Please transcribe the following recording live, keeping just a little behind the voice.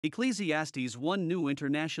Ecclesiastes 1 New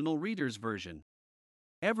International Reader's Version.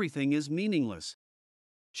 Everything is meaningless.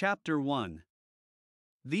 Chapter 1.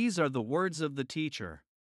 These are the words of the teacher.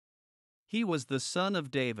 He was the son of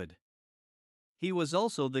David. He was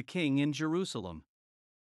also the king in Jerusalem.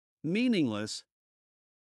 Meaningless.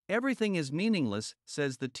 Everything is meaningless,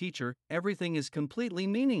 says the teacher. Everything is completely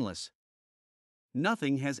meaningless.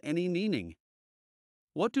 Nothing has any meaning.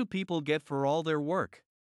 What do people get for all their work?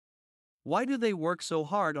 Why do they work so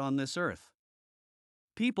hard on this earth?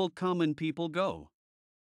 People come and people go.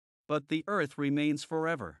 But the earth remains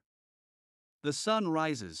forever. The sun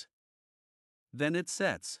rises. Then it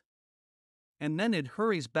sets. And then it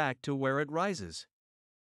hurries back to where it rises.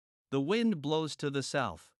 The wind blows to the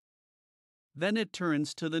south. Then it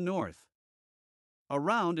turns to the north.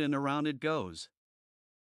 Around and around it goes.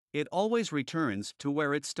 It always returns to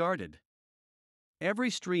where it started.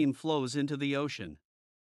 Every stream flows into the ocean.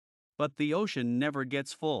 But the ocean never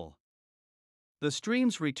gets full. The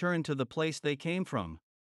streams return to the place they came from.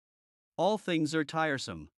 All things are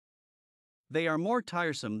tiresome. They are more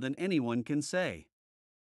tiresome than anyone can say.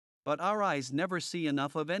 But our eyes never see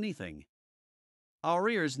enough of anything. Our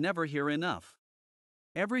ears never hear enough.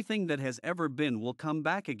 Everything that has ever been will come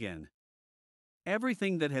back again.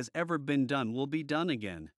 Everything that has ever been done will be done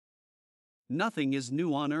again. Nothing is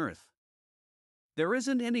new on earth. There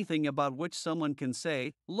isn't anything about which someone can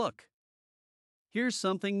say, "Look, here's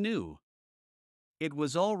something new." It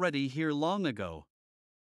was already here long ago.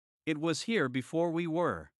 It was here before we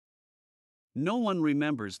were. No one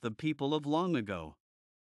remembers the people of long ago.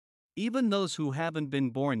 Even those who haven't been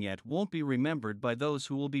born yet won't be remembered by those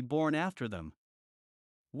who will be born after them.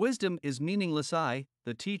 Wisdom is meaningless. I,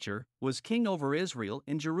 the teacher, was king over Israel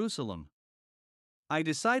in Jerusalem. I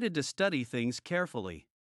decided to study things carefully.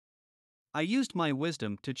 I used my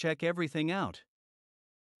wisdom to check everything out.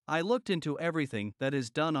 I looked into everything that is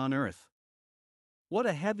done on earth. What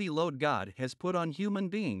a heavy load God has put on human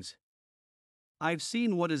beings. I've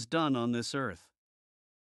seen what is done on this earth.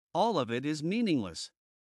 All of it is meaningless.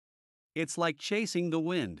 It's like chasing the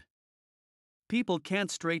wind. People can't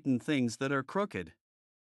straighten things that are crooked.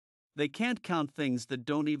 They can't count things that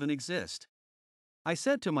don't even exist. I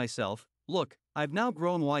said to myself, "Look, I've now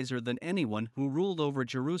grown wiser than anyone who ruled over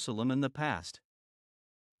Jerusalem in the past.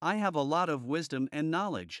 I have a lot of wisdom and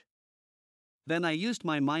knowledge." Then I used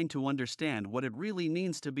my mind to understand what it really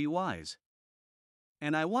means to be wise.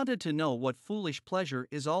 And I wanted to know what foolish pleasure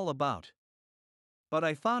is all about. But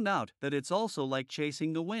I found out that it's also like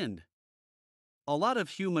chasing the wind. A lot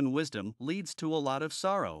of human wisdom leads to a lot of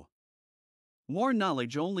sorrow. More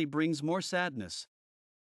knowledge only brings more sadness.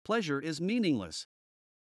 Pleasure is meaningless.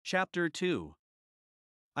 Chapter 2.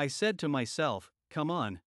 I said to myself, "Come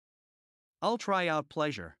on. I'll try out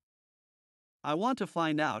pleasure. I want to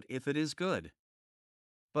find out if it is good."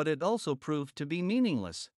 But it also proved to be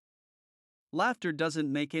meaningless. Laughter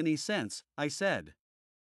doesn't make any sense, I said.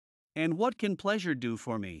 And what can pleasure do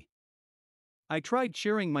for me? I tried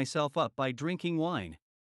cheering myself up by drinking wine.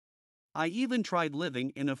 I even tried living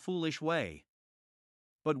in a foolish way.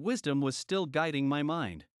 But wisdom was still guiding my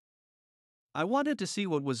mind. I wanted to see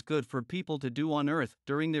what was good for people to do on earth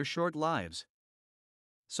during their short lives.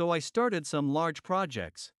 So I started some large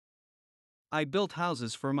projects. I built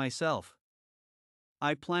houses for myself.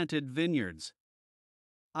 I planted vineyards.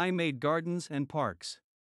 I made gardens and parks.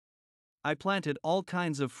 I planted all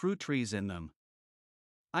kinds of fruit trees in them.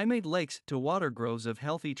 I made lakes to water groves of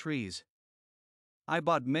healthy trees. I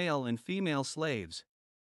bought male and female slaves.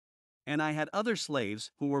 And I had other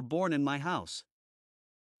slaves who were born in my house.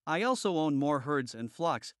 I also owned more herds and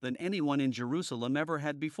flocks than anyone in Jerusalem ever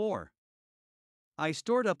had before. I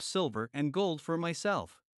stored up silver and gold for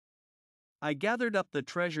myself. I gathered up the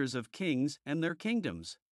treasures of kings and their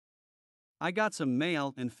kingdoms. I got some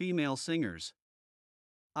male and female singers.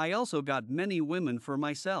 I also got many women for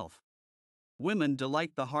myself. Women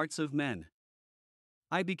delight the hearts of men.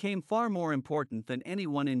 I became far more important than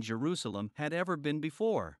anyone in Jerusalem had ever been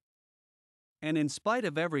before. And in spite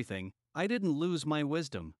of everything, I didn't lose my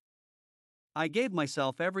wisdom. I gave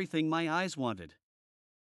myself everything my eyes wanted.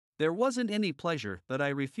 There wasn't any pleasure that I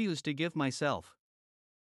refused to give myself.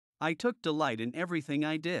 I took delight in everything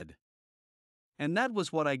I did. And that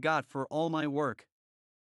was what I got for all my work.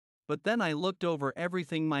 But then I looked over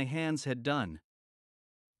everything my hands had done.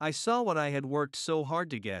 I saw what I had worked so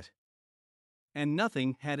hard to get. And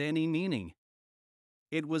nothing had any meaning.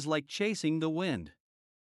 It was like chasing the wind.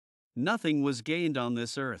 Nothing was gained on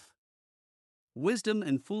this earth. Wisdom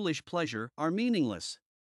and foolish pleasure are meaningless.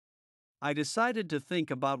 I decided to think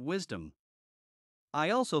about wisdom. I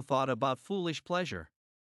also thought about foolish pleasure.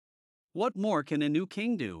 What more can a new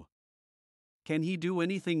king do? Can he do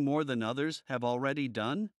anything more than others have already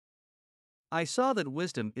done? I saw that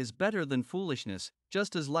wisdom is better than foolishness,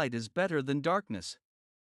 just as light is better than darkness.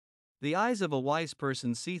 The eyes of a wise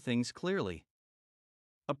person see things clearly.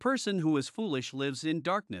 A person who is foolish lives in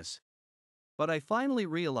darkness. But I finally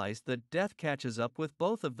realized that death catches up with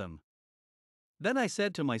both of them. Then I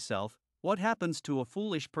said to myself, what happens to a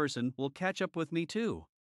foolish person will catch up with me too.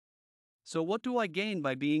 So what do I gain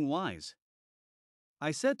by being wise?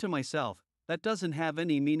 I said to myself, that doesn't have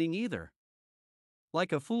any meaning either.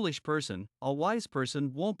 Like a foolish person, a wise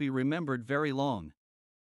person won't be remembered very long.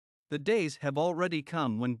 The days have already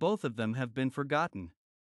come when both of them have been forgotten.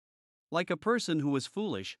 Like a person who is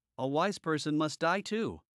foolish, a wise person must die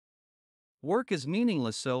too. Work is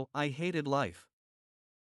meaningless, so I hated life.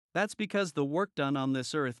 That's because the work done on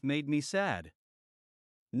this earth made me sad.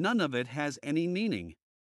 None of it has any meaning.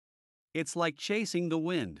 It's like chasing the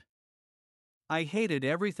wind. I hated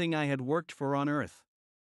everything I had worked for on earth.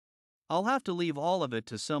 I'll have to leave all of it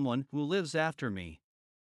to someone who lives after me.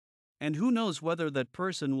 And who knows whether that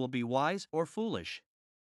person will be wise or foolish.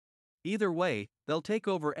 Either way, they'll take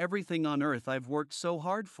over everything on earth I've worked so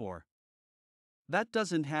hard for. That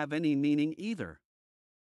doesn't have any meaning either.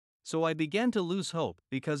 So I began to lose hope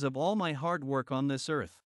because of all my hard work on this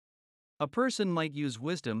earth. A person might use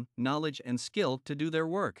wisdom, knowledge, and skill to do their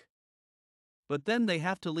work. But then they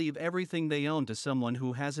have to leave everything they own to someone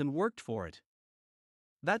who hasn't worked for it.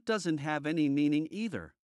 That doesn't have any meaning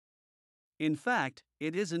either. In fact,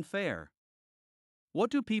 it isn't fair. What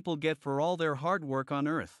do people get for all their hard work on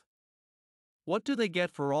earth? What do they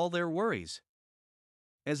get for all their worries?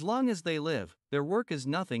 As long as they live, their work is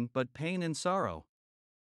nothing but pain and sorrow.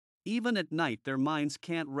 Even at night, their minds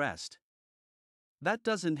can't rest. That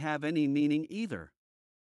doesn't have any meaning either.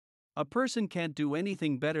 A person can't do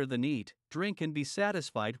anything better than eat, drink, and be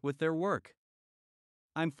satisfied with their work.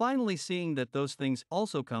 I'm finally seeing that those things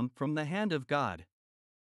also come from the hand of God.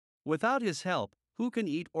 Without His help, who can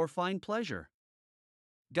eat or find pleasure?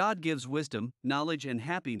 God gives wisdom, knowledge, and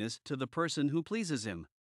happiness to the person who pleases Him.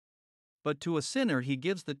 But to a sinner He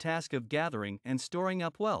gives the task of gathering and storing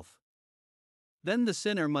up wealth. Then the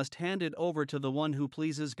sinner must hand it over to the one who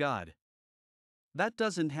pleases God. That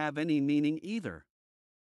doesn't have any meaning either.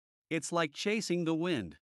 It's like chasing the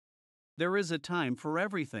wind. There is a time for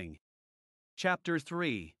everything. Chapter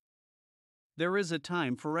 3. There is a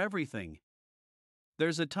time for everything.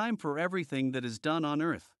 There's a time for everything that is done on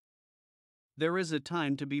earth. There is a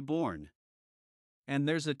time to be born. And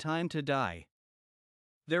there's a time to die.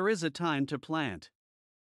 There is a time to plant.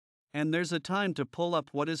 And there's a time to pull up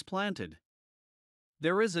what is planted.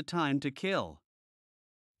 There is a time to kill.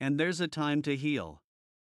 And there's a time to heal.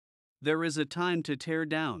 There is a time to tear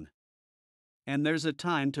down. And there's a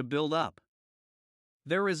time to build up.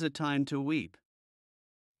 There is a time to weep.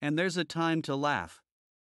 And there's a time to laugh.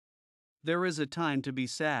 There is a time to be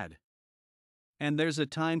sad. And there's a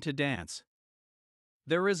time to dance.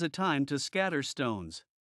 There is a time to scatter stones.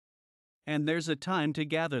 And there's a time to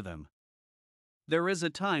gather them. There is a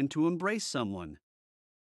time to embrace someone.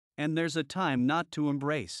 And there's a time not to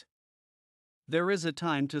embrace. There is a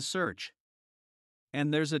time to search.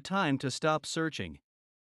 And there's a time to stop searching.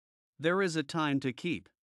 There is a time to keep.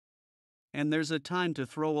 And there's a time to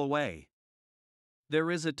throw away. There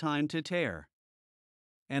is a time to tear.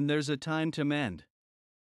 And there's a time to mend.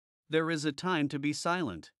 There is a time to be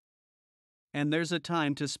silent. And there's a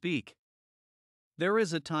time to speak. There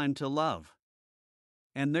is a time to love.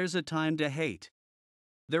 And there's a time to hate.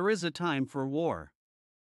 There is a time for war.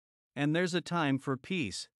 And there's a time for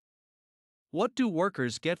peace. What do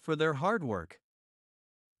workers get for their hard work?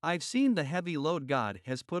 I've seen the heavy load God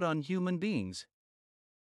has put on human beings.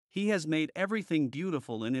 He has made everything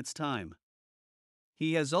beautiful in its time.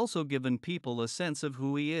 He has also given people a sense of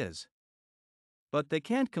who He is. But they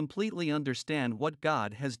can't completely understand what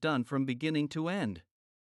God has done from beginning to end.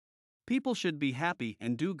 People should be happy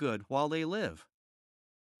and do good while they live.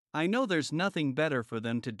 I know there's nothing better for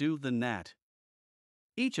them to do than that.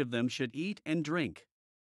 Each of them should eat and drink.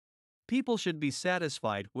 People should be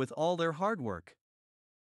satisfied with all their hard work.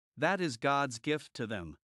 That is God's gift to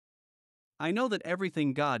them. I know that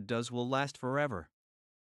everything God does will last forever.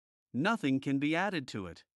 Nothing can be added to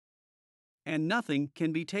it. And nothing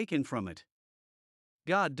can be taken from it.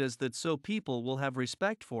 God does that so people will have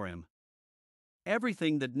respect for Him.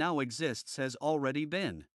 Everything that now exists has already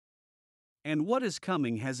been. And what is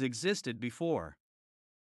coming has existed before.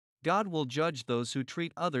 God will judge those who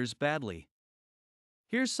treat others badly.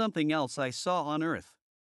 Here's something else I saw on earth.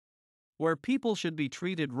 Where people should be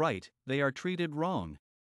treated right, they are treated wrong.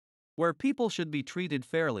 Where people should be treated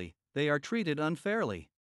fairly, they are treated unfairly.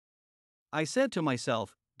 I said to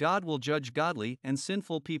myself, God will judge godly and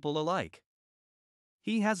sinful people alike.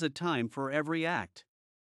 He has a time for every act.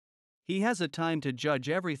 He has a time to judge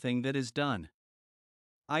everything that is done.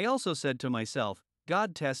 I also said to myself,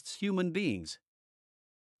 God tests human beings.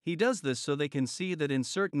 He does this so they can see that in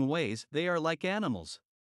certain ways they are like animals.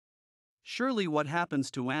 Surely what happens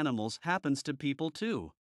to animals happens to people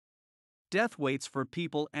too. Death waits for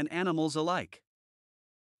people and animals alike.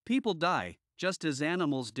 People die, just as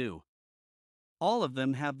animals do. All of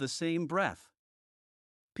them have the same breath.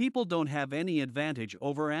 People don't have any advantage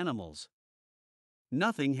over animals.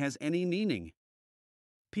 Nothing has any meaning.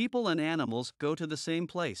 People and animals go to the same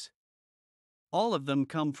place. All of them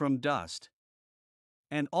come from dust.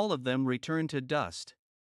 And all of them return to dust.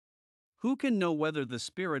 Who can know whether the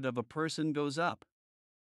spirit of a person goes up?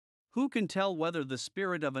 Who can tell whether the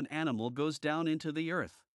spirit of an animal goes down into the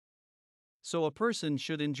earth? So a person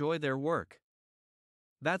should enjoy their work.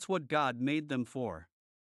 That's what God made them for.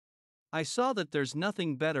 I saw that there's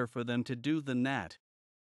nothing better for them to do than that.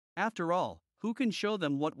 After all, who can show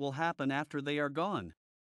them what will happen after they are gone?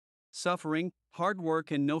 Suffering, hard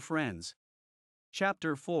work, and no friends.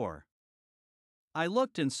 Chapter 4. I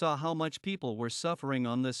looked and saw how much people were suffering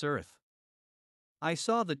on this earth. I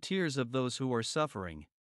saw the tears of those who are suffering.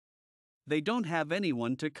 They don't have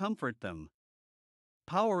anyone to comfort them.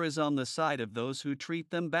 Power is on the side of those who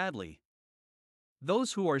treat them badly.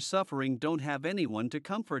 Those who are suffering don't have anyone to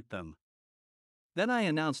comfort them. Then I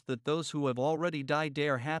announced that those who have already died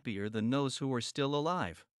are happier than those who are still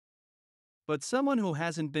alive. But someone who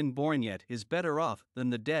hasn't been born yet is better off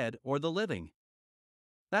than the dead or the living.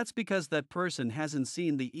 That's because that person hasn't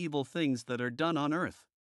seen the evil things that are done on earth.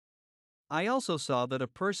 I also saw that a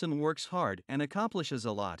person works hard and accomplishes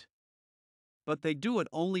a lot. But they do it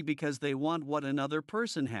only because they want what another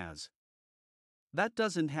person has. That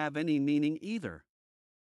doesn't have any meaning either.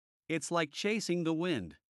 It's like chasing the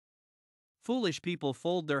wind. Foolish people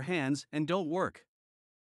fold their hands and don't work.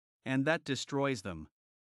 And that destroys them.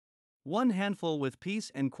 One handful with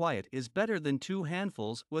peace and quiet is better than two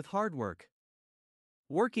handfuls with hard work.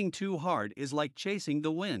 Working too hard is like chasing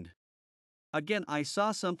the wind. Again, I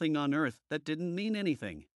saw something on earth that didn't mean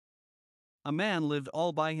anything. A man lived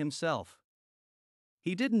all by himself.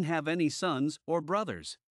 He didn't have any sons or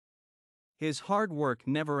brothers. His hard work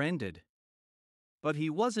never ended. But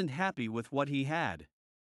he wasn't happy with what he had.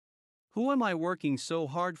 Who am I working so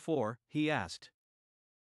hard for? He asked.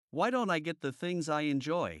 Why don't I get the things I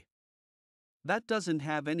enjoy? That doesn't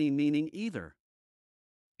have any meaning either.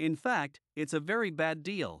 In fact, it's a very bad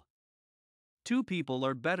deal. Two people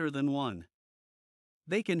are better than one.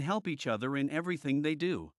 They can help each other in everything they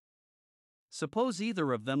do. Suppose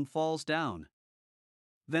either of them falls down.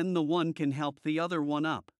 Then the one can help the other one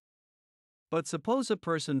up. But suppose a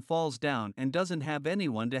person falls down and doesn't have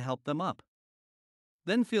anyone to help them up.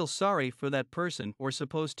 Then feel sorry for that person, or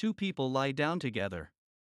suppose two people lie down together.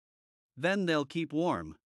 Then they'll keep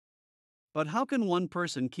warm. But how can one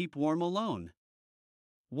person keep warm alone?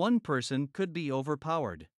 One person could be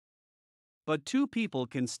overpowered. But two people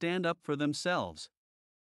can stand up for themselves.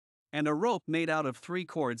 And a rope made out of 3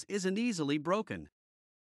 cords isn't easily broken.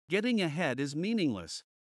 Getting ahead is meaningless.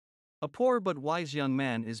 A poor but wise young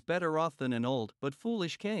man is better off than an old but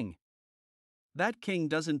foolish king. That king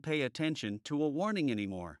doesn't pay attention to a warning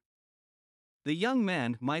anymore. The young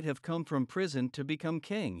man might have come from prison to become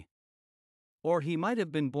king. Or he might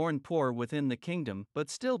have been born poor within the kingdom but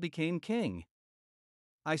still became king.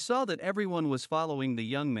 I saw that everyone was following the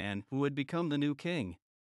young man who had become the new king.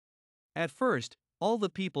 At first, all the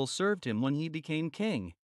people served him when he became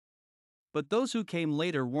king. But those who came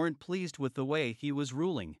later weren't pleased with the way he was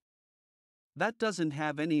ruling. That doesn't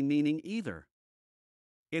have any meaning either.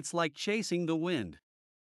 It's like chasing the wind.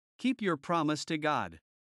 Keep your promise to God.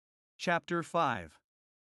 Chapter 5.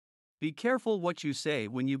 Be careful what you say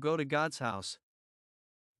when you go to God's house.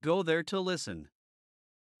 Go there to listen.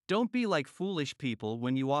 Don't be like foolish people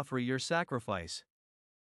when you offer your sacrifice.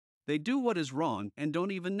 They do what is wrong and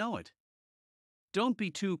don't even know it. Don't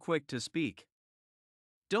be too quick to speak.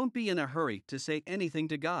 Don't be in a hurry to say anything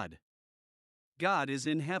to God. God is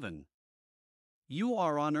in heaven. You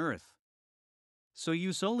are on earth. So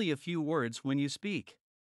use only a few words when you speak.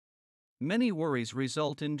 Many worries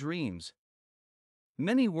result in dreams.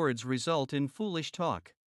 Many words result in foolish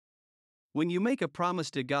talk. When you make a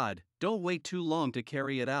promise to God, don't wait too long to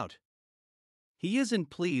carry it out. He isn't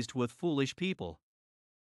pleased with foolish people.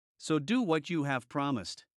 So do what you have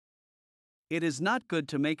promised. It is not good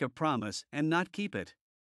to make a promise and not keep it.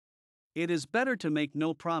 It is better to make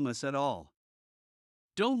no promise at all.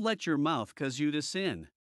 Don't let your mouth cause you to sin.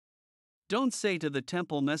 Don't say to the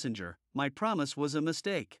temple messenger, "My promise was a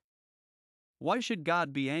mistake." Why should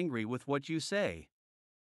God be angry with what you say?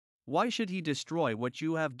 Why should He destroy what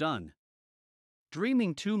you have done?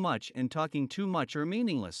 Dreaming too much and talking too much are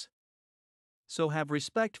meaningless. So have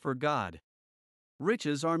respect for God.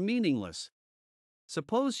 Riches are meaningless.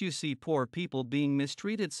 Suppose you see poor people being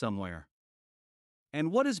mistreated somewhere,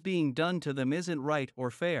 and what is being done to them isn't right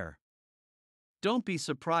or fair. Don't be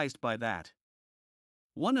surprised by that.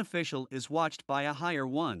 One official is watched by a higher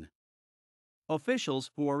one.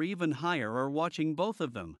 Officials who are even higher are watching both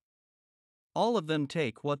of them. All of them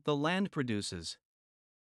take what the land produces,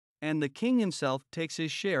 and the king himself takes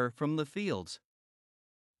his share from the fields.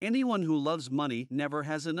 Anyone who loves money never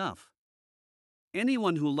has enough.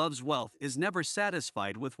 Anyone who loves wealth is never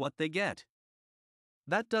satisfied with what they get.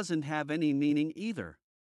 That doesn't have any meaning either.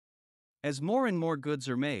 As more and more goods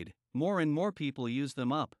are made, more and more people use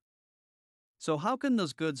them up. So how can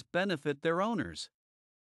those goods benefit their owners?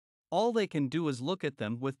 All they can do is look at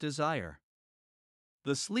them with desire.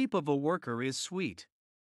 The sleep of a worker is sweet.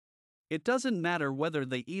 It doesn't matter whether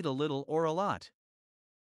they eat a little or a lot.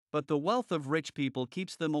 But the wealth of rich people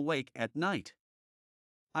keeps them awake at night.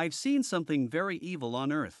 I've seen something very evil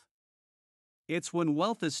on earth. It's when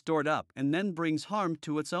wealth is stored up and then brings harm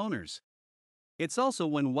to its owners. It's also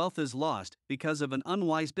when wealth is lost because of an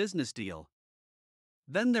unwise business deal.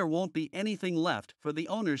 Then there won't be anything left for the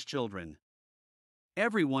owner's children.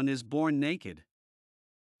 Everyone is born naked.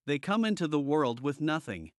 They come into the world with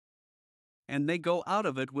nothing, and they go out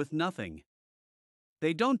of it with nothing.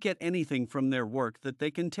 They don't get anything from their work that they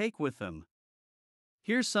can take with them.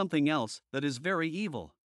 Here's something else that is very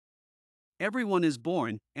evil. Everyone is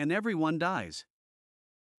born and everyone dies.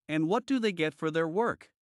 And what do they get for their work?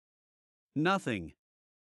 Nothing.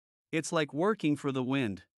 It's like working for the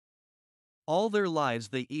wind. All their lives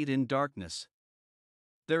they eat in darkness.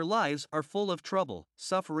 Their lives are full of trouble,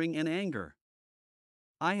 suffering, and anger.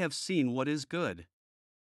 I have seen what is good.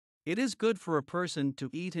 It is good for a person to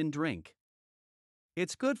eat and drink.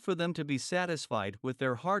 It's good for them to be satisfied with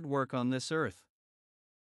their hard work on this earth.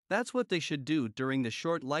 That's what they should do during the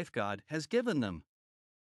short life God has given them.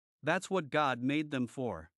 That's what God made them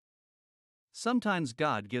for. Sometimes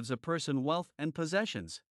God gives a person wealth and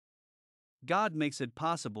possessions. God makes it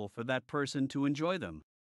possible for that person to enjoy them.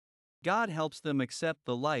 God helps them accept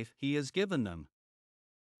the life He has given them.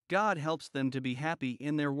 God helps them to be happy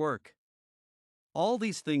in their work. All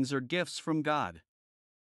these things are gifts from God.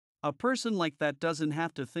 A person like that doesn't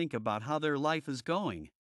have to think about how their life is going.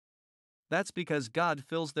 That's because God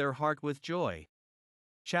fills their heart with joy.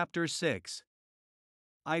 Chapter 6.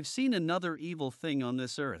 I've seen another evil thing on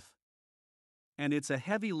this earth. And it's a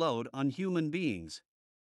heavy load on human beings.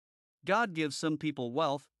 God gives some people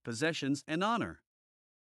wealth, possessions, and honor.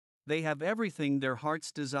 They have everything their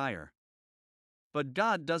hearts desire. But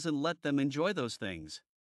God doesn't let them enjoy those things.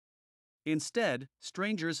 Instead,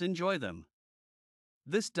 strangers enjoy them.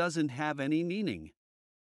 This doesn't have any meaning.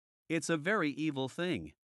 It's a very evil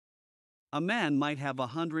thing. A man might have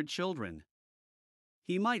 100 children.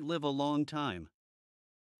 He might live a long time.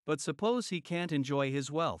 But suppose he can't enjoy his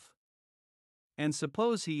wealth. And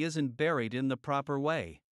suppose he isn't buried in the proper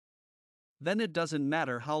way. Then it doesn't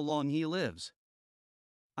matter how long he lives.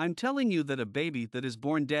 I'm telling you that a baby that is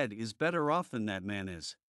born dead is better off than that man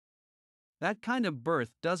is. That kind of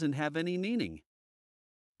birth doesn't have any meaning.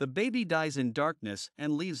 The baby dies in darkness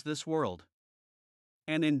and leaves this world.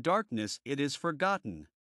 And in darkness it is forgotten.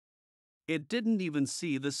 It didn't even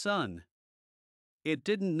see the sun. It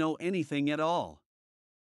didn't know anything at all.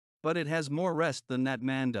 But it has more rest than that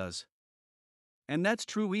man does. And that's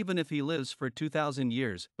true even if he lives for 2,000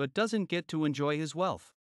 years but doesn't get to enjoy his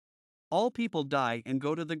wealth. All people die and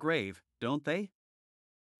go to the grave, don't they?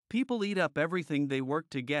 People eat up everything they work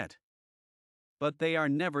to get. But they are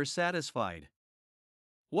never satisfied.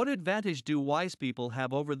 What advantage do wise people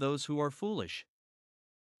have over those who are foolish?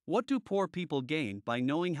 What do poor people gain by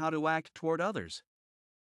knowing how to act toward others?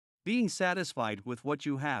 Being satisfied with what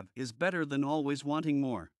you have is better than always wanting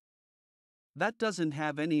more. That doesn't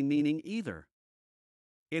have any meaning either.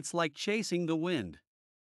 It's like chasing the wind.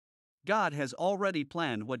 God has already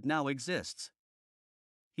planned what now exists.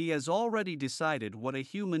 He has already decided what a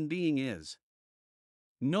human being is.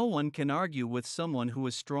 No one can argue with someone who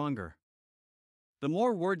is stronger. The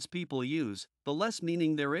more words people use, the less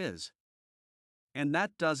meaning there is. And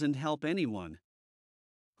that doesn't help anyone.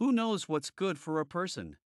 Who knows what's good for a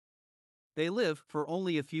person? They live for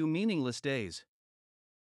only a few meaningless days.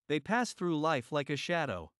 They pass through life like a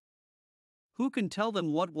shadow. Who can tell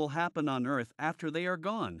them what will happen on earth after they are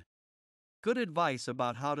gone? Good advice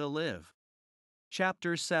about how to live.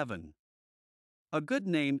 Chapter 7. A good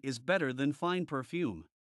name is better than fine perfume.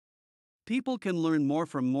 People can learn more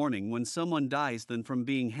from mourning when someone dies than from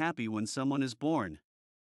being happy when someone is born.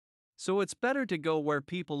 So it's better to go where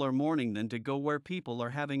people are mourning than to go where people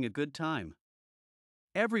are having a good time.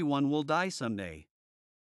 Everyone will die someday.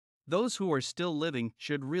 Those who are still living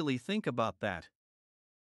should really think about that.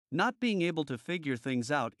 Not being able to figure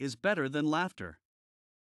things out is better than laughter.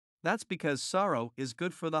 That's because sorrow is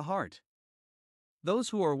good for the heart. Those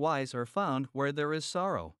who are wise are found where there is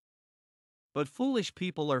sorrow. But foolish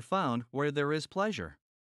people are found where there is pleasure.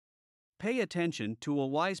 Pay attention to a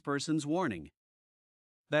wise person's warning.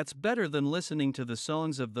 That's better than listening to the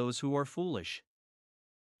songs of those who are foolish.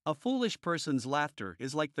 A foolish person's laughter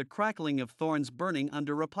is like the crackling of thorns burning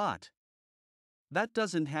under a pot. That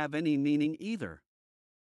doesn't have any meaning either.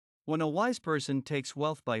 When a wise person takes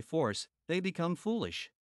wealth by force, they become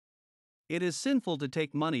foolish. It is sinful to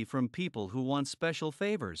take money from people who want special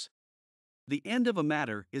favors. The end of a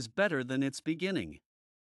matter is better than its beginning.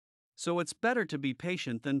 So it's better to be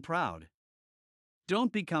patient than proud.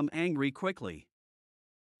 Don't become angry quickly.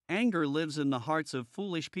 Anger lives in the hearts of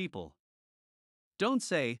foolish people. Don't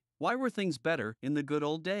say, "Why were things better in the good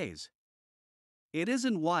old days?" It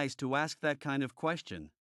isn't wise to ask that kind of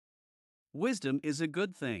question. Wisdom is a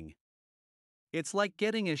good thing. It's like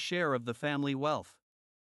getting a share of the family wealth.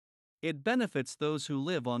 It benefits those who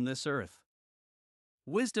live on this earth.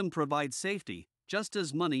 Wisdom provides safety, just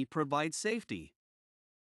as money provides safety.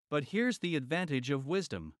 But here's the advantage of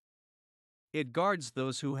wisdom: it guards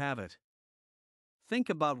those who have it. Think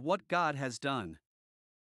about what God has done.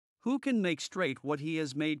 Who can make straight what He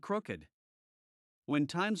has made crooked? When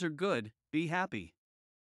times are good, be happy.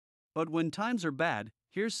 But when times are bad,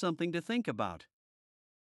 here's something to think about.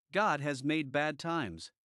 God has made bad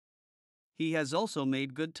times. He has also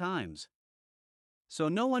made good times. So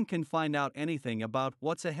no one can find out anything about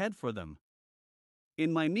what's ahead for them.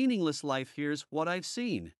 In my meaningless life, here's what I've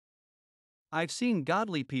seen. I've seen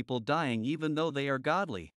godly people dying even though they are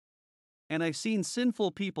godly. And I've seen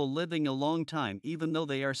sinful people living a long time even though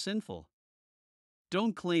they are sinful.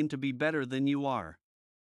 Don't claim to be better than you are.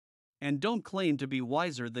 And don't claim to be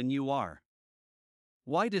wiser than you are.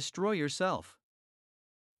 Why destroy yourself?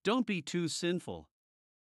 Don't be too sinful.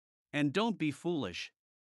 And don't be foolish.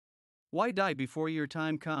 Why die before your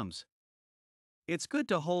time comes? It's good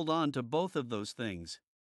to hold on to both of those things.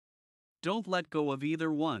 Don't let go of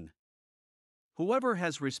either one. Whoever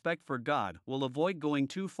has respect for God will avoid going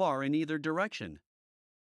too far in either direction.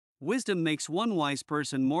 Wisdom makes one wise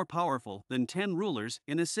person more powerful than 10 rulers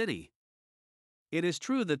in a city. It is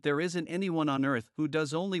true that there isn't anyone on earth who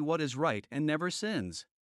does only what is right and never sins.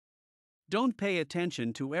 Don't pay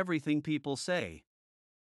attention to everything people say.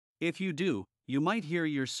 If you do, you might hear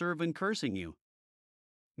your servant cursing you.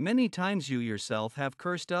 Many times you yourself have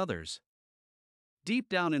cursed others. Deep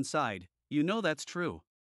down inside, you know that's true.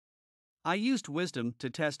 I used wisdom to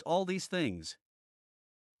test all these things.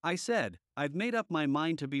 I said, I've made up my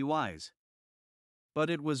mind to be wise. But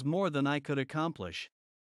it was more than I could accomplish.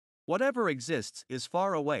 Whatever exists is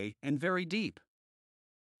far away and very deep.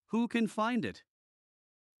 Who can find it?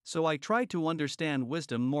 So I tried to understand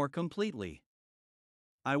wisdom more completely.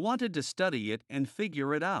 I wanted to study it and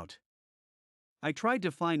figure it out. I tried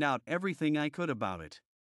to find out everything I could about it.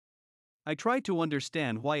 I tried to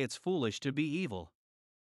understand why it's foolish to be evil.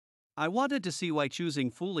 I wanted to see why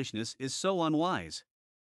choosing foolishness is so unwise.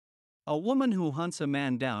 A woman who hunts a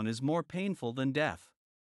man down is more painful than death.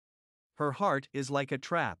 Her heart is like a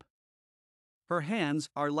trap. Her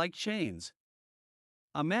hands are like chains.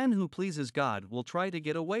 A man who pleases God will try to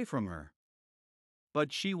get away from her.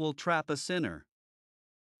 But she will trap a sinner.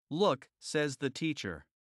 Look, says the teacher.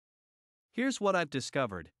 Here's what I've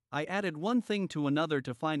discovered. I added one thing to another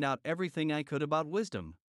to find out everything I could about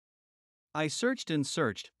wisdom. I searched and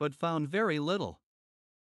searched but found very little.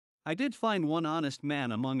 I did find one honest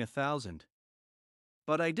man among 1,000.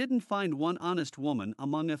 But I didn't find one honest woman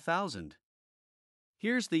among 1,000.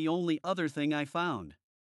 Here's the only other thing I found.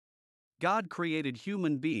 God created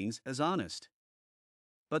human beings as honest.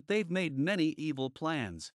 But they've made many evil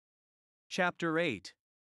plans. Chapter 8.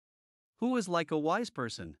 Who is like a wise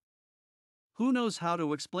person? Who knows how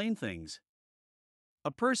to explain things?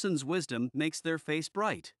 A person's wisdom makes their face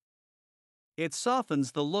bright. It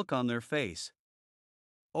softens the look on their face.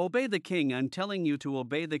 Obey the king. I'm telling you to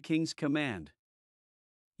obey the king's command.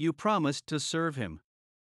 You promised to serve him.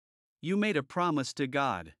 You made a promise to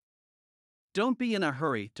God. Don't be in a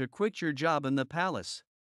hurry to quit your job in the palace.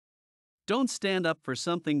 Don't stand up for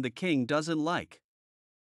something the king doesn't like.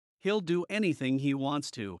 He'll do anything he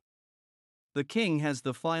wants to. The king has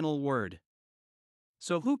the final word.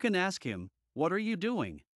 So who can ask him, "What are you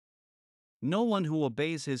doing?" No one who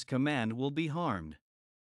obeys his command will be harmed.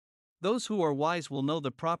 Those who are wise will know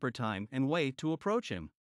the proper time and way to approach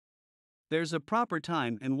him. There's a proper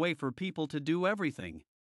time and way for people to do everything.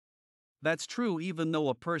 That's true even though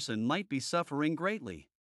a person might be suffering greatly.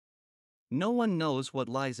 No one knows what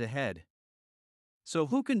lies ahead. So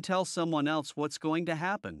who can tell someone else what's going to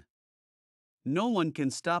happen? No one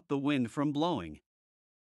can stop the wind from blowing.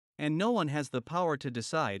 And no one has the power to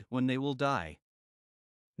decide when they will die.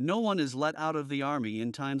 No one is let out of the army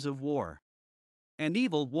in times of war. And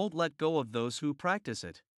evil won't let go of those who practice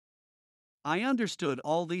it. I understood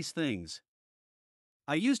all these things.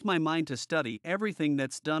 I used my mind to study everything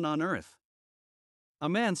that's done on earth. A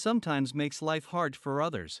man sometimes makes life hard for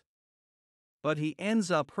others, but he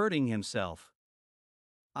ends up hurting himself.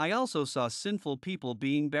 I also saw sinful people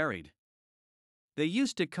being buried. They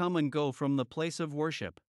used to come and go from the place of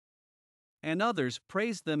worship, and others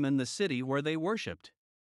praised them in the city where they worshipped.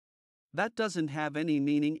 That doesn't have any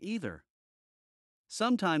meaning either.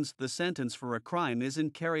 Sometimes the sentence for a crime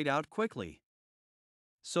isn't carried out quickly.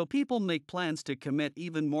 So people make plans to commit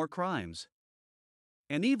even more crimes.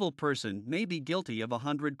 An evil person may be guilty of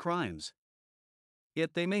 100 crimes.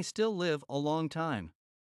 Yet they may still live a long time.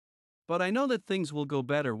 But I know that things will go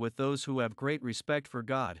better with those who have great respect for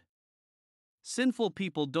God. Sinful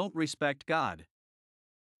people don't respect God.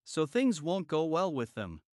 So things won't go well with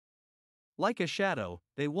them. Like a shadow,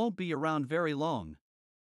 they won't be around very long.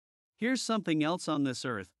 Here's something else on this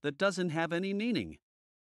earth that doesn't have any meaning.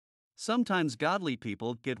 Sometimes godly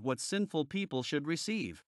people get what sinful people should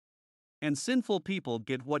receive. And sinful people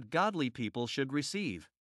get what godly people should receive.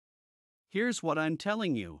 Here's what I'm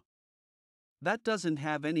telling you. That doesn't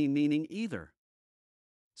have any meaning either.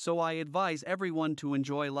 So I advise everyone to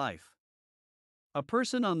enjoy life. A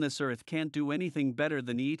person on this earth can't do anything better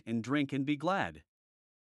than eat and drink and be glad.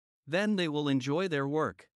 Then they will enjoy their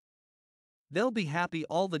work. They'll be happy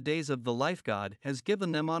all the days of the life God has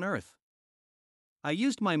given them on earth. I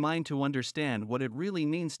used my mind to understand what it really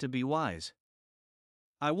means to be wise.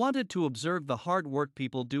 I wanted to observe the hard work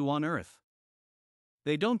people do on earth.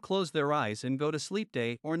 They don't close their eyes and go to sleep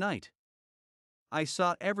day or night. I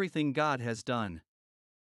saw everything God has done.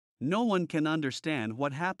 No one can understand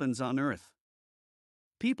what happens on earth.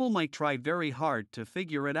 People might try very hard to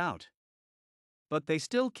figure it out. But they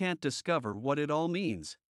still can't discover what it all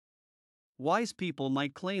means. Wise people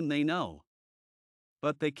might claim they know.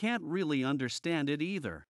 But they can't really understand it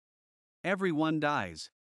either. Everyone dies.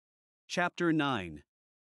 Chapter 9.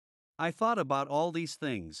 I thought about all these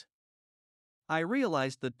things. I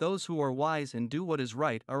realized that those who are wise and do what is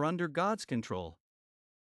right are under God's control.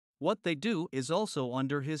 What they do is also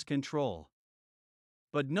under His control.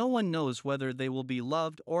 But no one knows whether they will be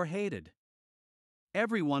loved or hated.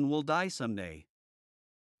 Everyone will die someday.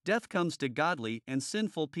 Death comes to godly and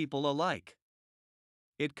sinful people alike.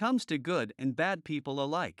 It comes to good and bad people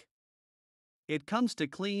alike. It comes to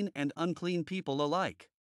clean and unclean people alike.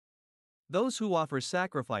 Those who offer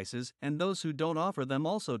sacrifices and those who don't offer them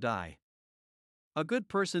also die. A good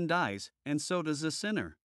person dies, and so does a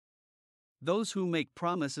sinner. Those who make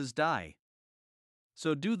promises die.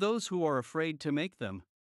 So do those who are afraid to make them.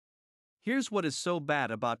 Here's what is so bad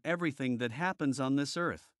about everything that happens on this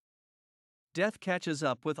earth. Death catches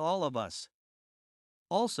up with all of us.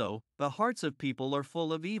 Also, the hearts of people are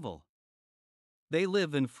full of evil. They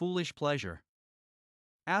live in foolish pleasure.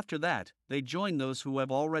 After that, they join those who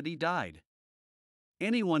have already died.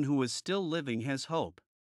 Anyone who is still living has hope.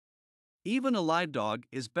 Even a live dog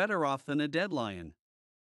is better off than a dead lion.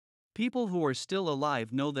 People who are still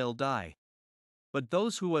alive know they'll die. But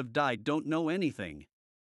those who have died don't know anything.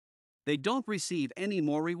 They don't receive any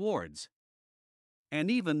more rewards. And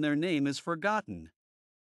even their name is forgotten.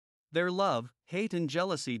 Their love, hate, and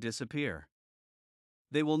jealousy disappear.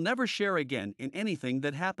 They will never share again in anything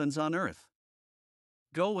that happens on earth.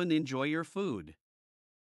 Go and enjoy your food.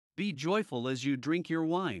 Be joyful as you drink your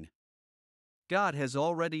wine. God has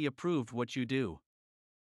already approved what you do.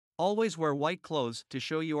 Always wear white clothes to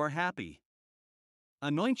show you are happy.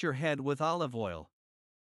 Anoint your head with olive oil.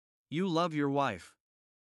 You love your wife.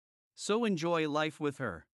 So enjoy life with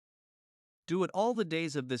her. Do it all the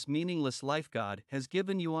days of this meaningless life God has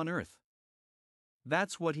given you on earth.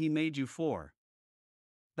 That's what He made you for.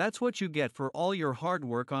 That's what you get for all your hard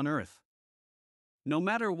work on earth. No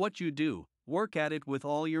matter what you do, work at it with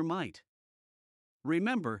all your might.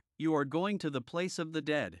 Remember, you are going to the place of the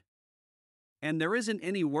dead. And there isn't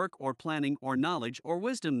any work or planning or knowledge or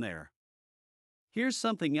wisdom there. Here's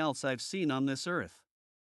something else I've seen on this earth.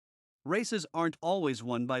 Races aren't always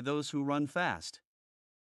won by those who run fast.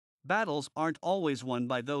 Battles aren't always won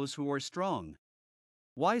by those who are strong.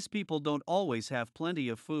 Wise people don't always have plenty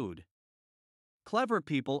of food. Clever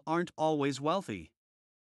people aren't always wealthy.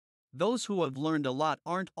 Those who have learned a lot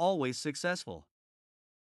aren't always successful.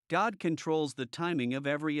 God controls the timing of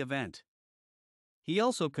every event. He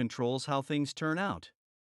also controls how things turn out.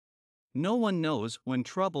 No one knows when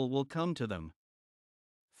trouble will come to them.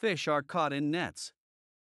 Fish are caught in nets.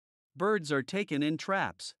 Birds are taken in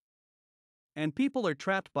traps. And people are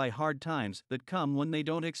trapped by hard times that come when they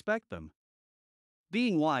don't expect them.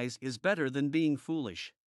 Being wise is better than being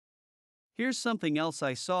foolish. Here's something else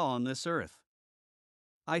I saw on this earth.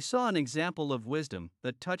 I saw an example of wisdom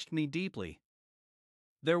that touched me deeply.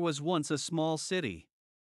 There was once a small city.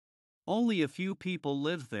 Only a few people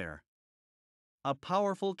lived there. A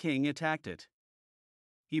powerful king attacked it.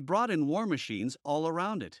 He brought in war machines all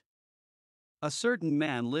around it. A certain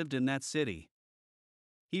man lived in that city.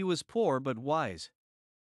 He was poor but wise.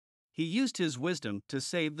 He used his wisdom to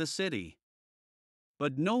save the city.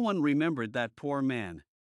 But no one remembered that poor man.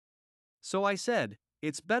 So I said,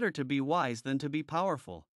 it's better to be wise than to be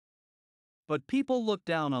powerful. But people look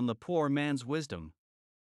down on the poor man's wisdom.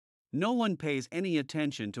 No one pays any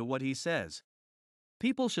attention to what he says.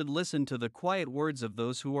 People should listen to the quiet words of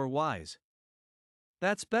those who are wise.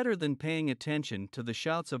 That's better than paying attention to the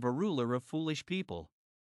shouts of a ruler of foolish people.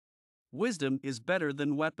 Wisdom is better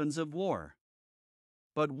than weapons of war.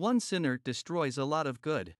 But one sinner destroys a lot of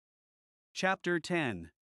good. Chapter 10.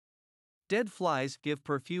 Dead flies give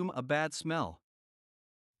perfume a bad smell.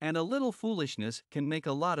 And a little foolishness can make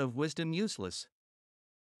a lot of wisdom useless.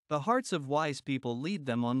 The hearts of wise people lead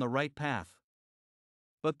them on the right path.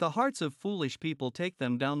 But the hearts of foolish people take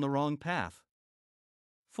them down the wrong path.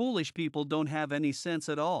 Foolish people don't have any sense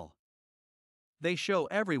at all. They show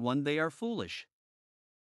everyone they are foolish.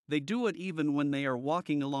 They do it even when they are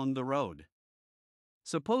walking along the road.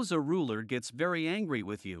 Suppose a ruler gets very angry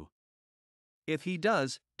with you. If he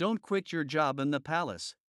does, don't quit your job in the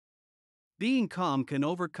palace. Being calm can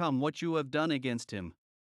overcome what you have done against him.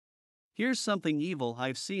 Here's something evil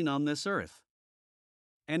I've seen on this earth.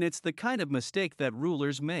 And it's the kind of mistake that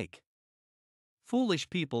rulers make. Foolish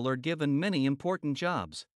people are given many important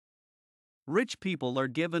jobs. Rich people are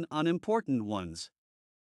given unimportant ones.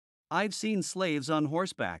 I've seen slaves on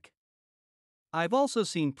horseback. I've also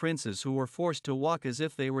seen princes who were forced to walk as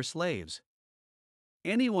if they were slaves.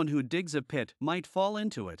 Anyone who digs a pit might fall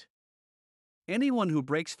into it. Anyone who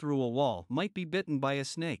breaks through a wall might be bitten by a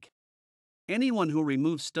snake. Anyone who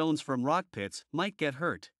removes stones from rock pits might get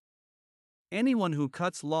hurt. Anyone who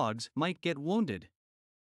cuts logs might get wounded.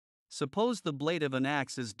 Suppose the blade of an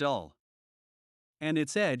axe is dull, and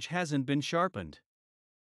its edge hasn't been sharpened.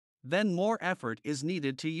 Then more effort is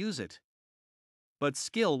needed to use it. But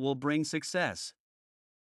skill will bring success.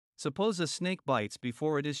 Suppose a snake bites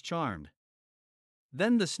before it is charmed.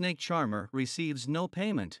 Then the snake charmer receives no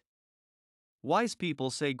payment. Wise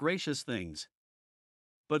people say gracious things.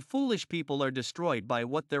 But foolish people are destroyed by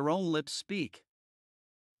what their own lips speak.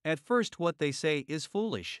 At first, what they say is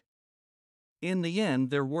foolish. In the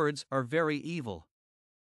end, their words are very evil.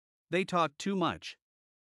 They talk too much.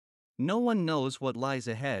 No one knows what lies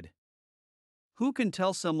ahead. Who can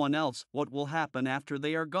tell someone else what will happen after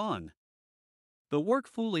they are gone? The work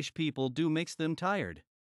foolish people do makes them tired.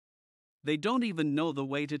 They don't even know the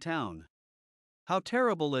way to town. How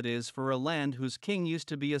terrible it is for a land whose king used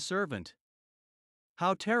to be a servant.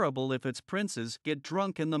 How terrible if its princes get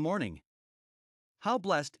drunk in the morning. How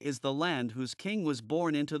blessed is the land whose king was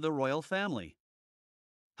born into the royal family.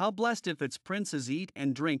 How blessed if its princes eat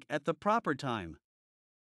and drink at the proper time.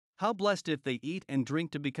 How blessed if they eat and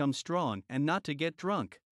drink to become strong and not to get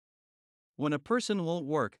drunk. When a person won't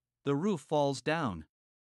work, the roof falls down.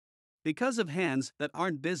 Because of hands that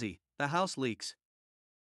aren't busy, the house leaks.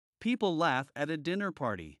 People laugh at a dinner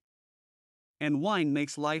party. And wine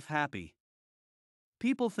makes life happy.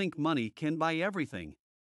 People think money can buy everything.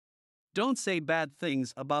 Don't say bad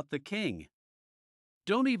things about the king.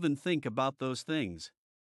 Don't even think about those things.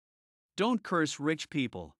 Don't curse rich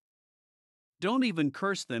people. Don't even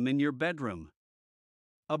curse them in your bedroom.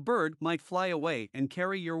 A bird might fly away and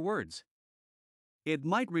carry your words. It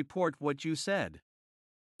might report what you said.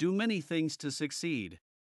 Do many things to succeed.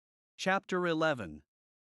 Chapter 11.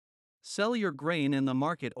 Sell your grain in the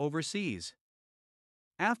market overseas.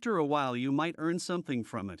 After a while, you might earn something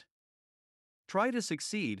from it. Try to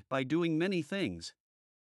succeed by doing many things.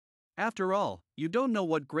 After all, you don't know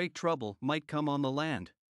what great trouble might come on the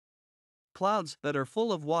land. Clouds that are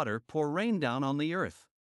full of water pour rain down on the earth.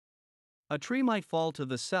 A tree might fall to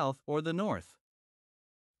the south or the north.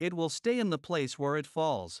 It will stay in the place where it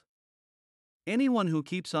falls. Anyone who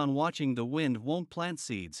keeps on watching the wind won't plant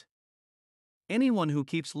seeds. Anyone who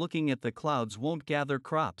keeps looking at the clouds won't gather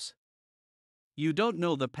crops. You don't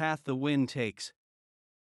know the path the wind takes.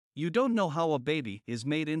 You don't know how a baby is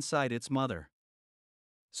made inside its mother.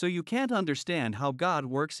 So you can't understand how God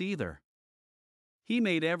works either. He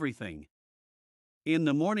made everything. In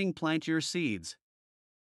the morning, plant your seeds.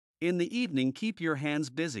 In the evening, keep your hands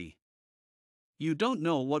busy. You don't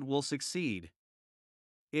know what will succeed.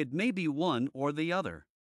 It may be one or the other.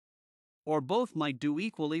 Or both might do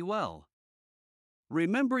equally well.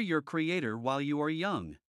 Remember your Creator while you are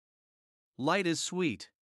young. Light is sweet.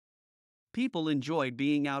 People enjoy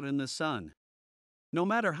being out in the sun. No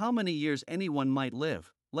matter how many years anyone might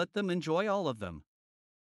live, let them enjoy all of them.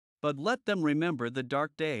 But let them remember the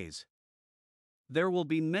dark days. There will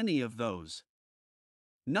be many of those.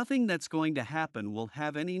 Nothing that's going to happen will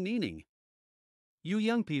have any meaning. You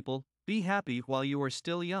young people, be happy while you are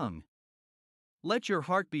still young. Let your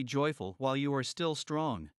heart be joyful while you are still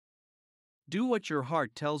strong. Do what your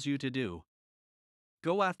heart tells you to do.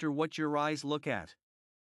 Go after what your eyes look at.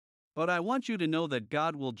 But I want you to know that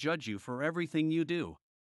God will judge you for everything you do.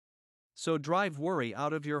 So drive worry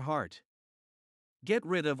out of your heart. Get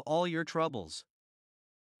rid of all your troubles.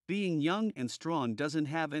 Being young and strong doesn't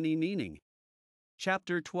have any meaning.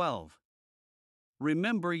 Chapter 12.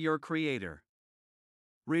 Remember your Creator.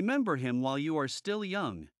 Remember Him while you are still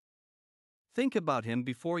young. Think about Him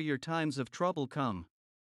before your times of trouble come.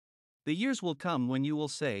 The years will come when you will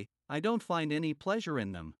say, I don't find any pleasure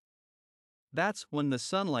in them. That's when the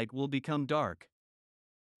sunlight will become dark.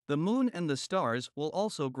 The moon and the stars will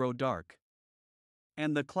also grow dark.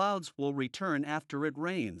 And the clouds will return after it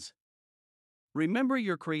rains. Remember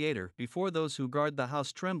your Creator before those who guard the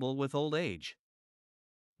house tremble with old age.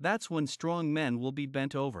 That's when strong men will be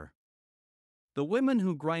bent over. The women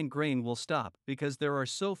who grind grain will stop because there are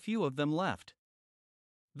so few of them left.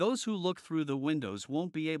 Those who look through the windows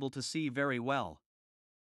won't be able to see very well.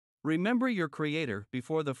 Remember your Creator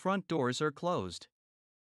before the front doors are closed.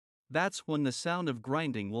 That's when the sound of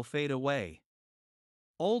grinding will fade away.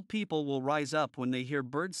 Old people will rise up when they hear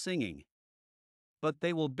birds singing. But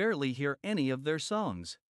they will barely hear any of their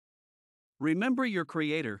songs. Remember your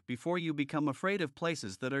Creator before you become afraid of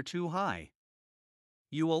places that are too high.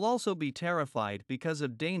 You will also be terrified because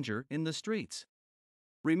of danger in the streets.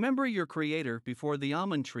 Remember your Creator before the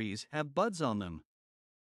almond trees have buds on them.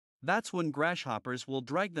 That's when grasshoppers will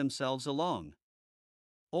drag themselves along.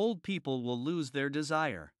 Old people will lose their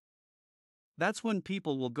desire. That's when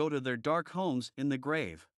people will go to their dark homes in the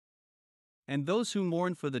grave. And those who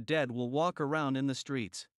mourn for the dead will walk around in the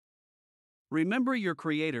streets. Remember your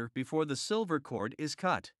Creator before the silver cord is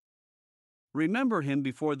cut. Remember Him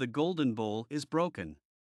before the golden bowl is broken.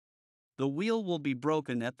 The wheel will be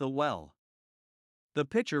broken at the well. The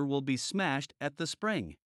pitcher will be smashed at the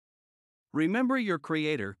spring. Remember your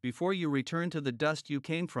Creator before you return to the dust you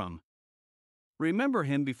came from. Remember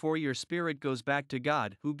Him before your spirit goes back to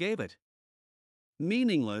God who gave it.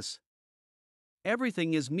 Meaningless.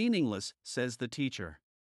 Everything is meaningless, says the teacher.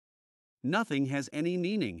 Nothing has any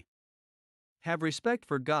meaning. Have respect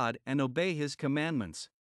for God and obey His commandments.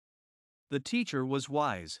 The teacher was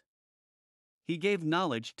wise. He gave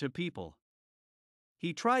knowledge to people.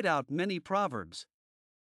 He tried out many proverbs.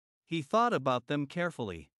 He thought about them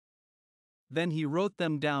carefully. Then he wrote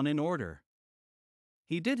them down in order.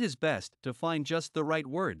 He did his best to find just the right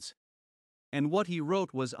words. And what he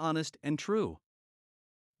wrote was honest and true.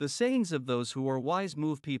 The sayings of those who are wise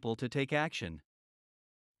move people to take action.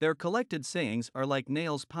 Their collected sayings are like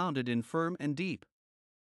nails pounded in firm and deep.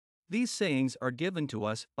 These sayings are given to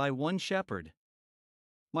us by one shepherd.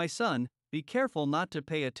 My son, be careful not to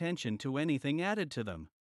pay attention to anything added to them.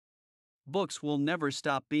 Books will never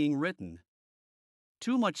stop being written.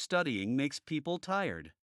 Too much studying makes people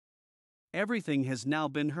tired. Everything has now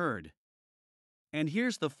been heard. And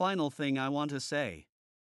here's the final thing I want to say.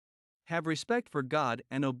 Have respect for God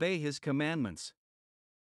and obey His commandments.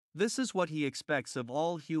 This is what He expects of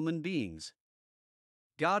all human beings.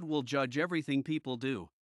 God will judge everything people do.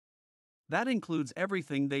 That includes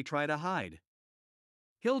everything they try to hide.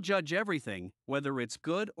 He'll judge everything, whether it's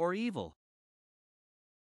good or evil.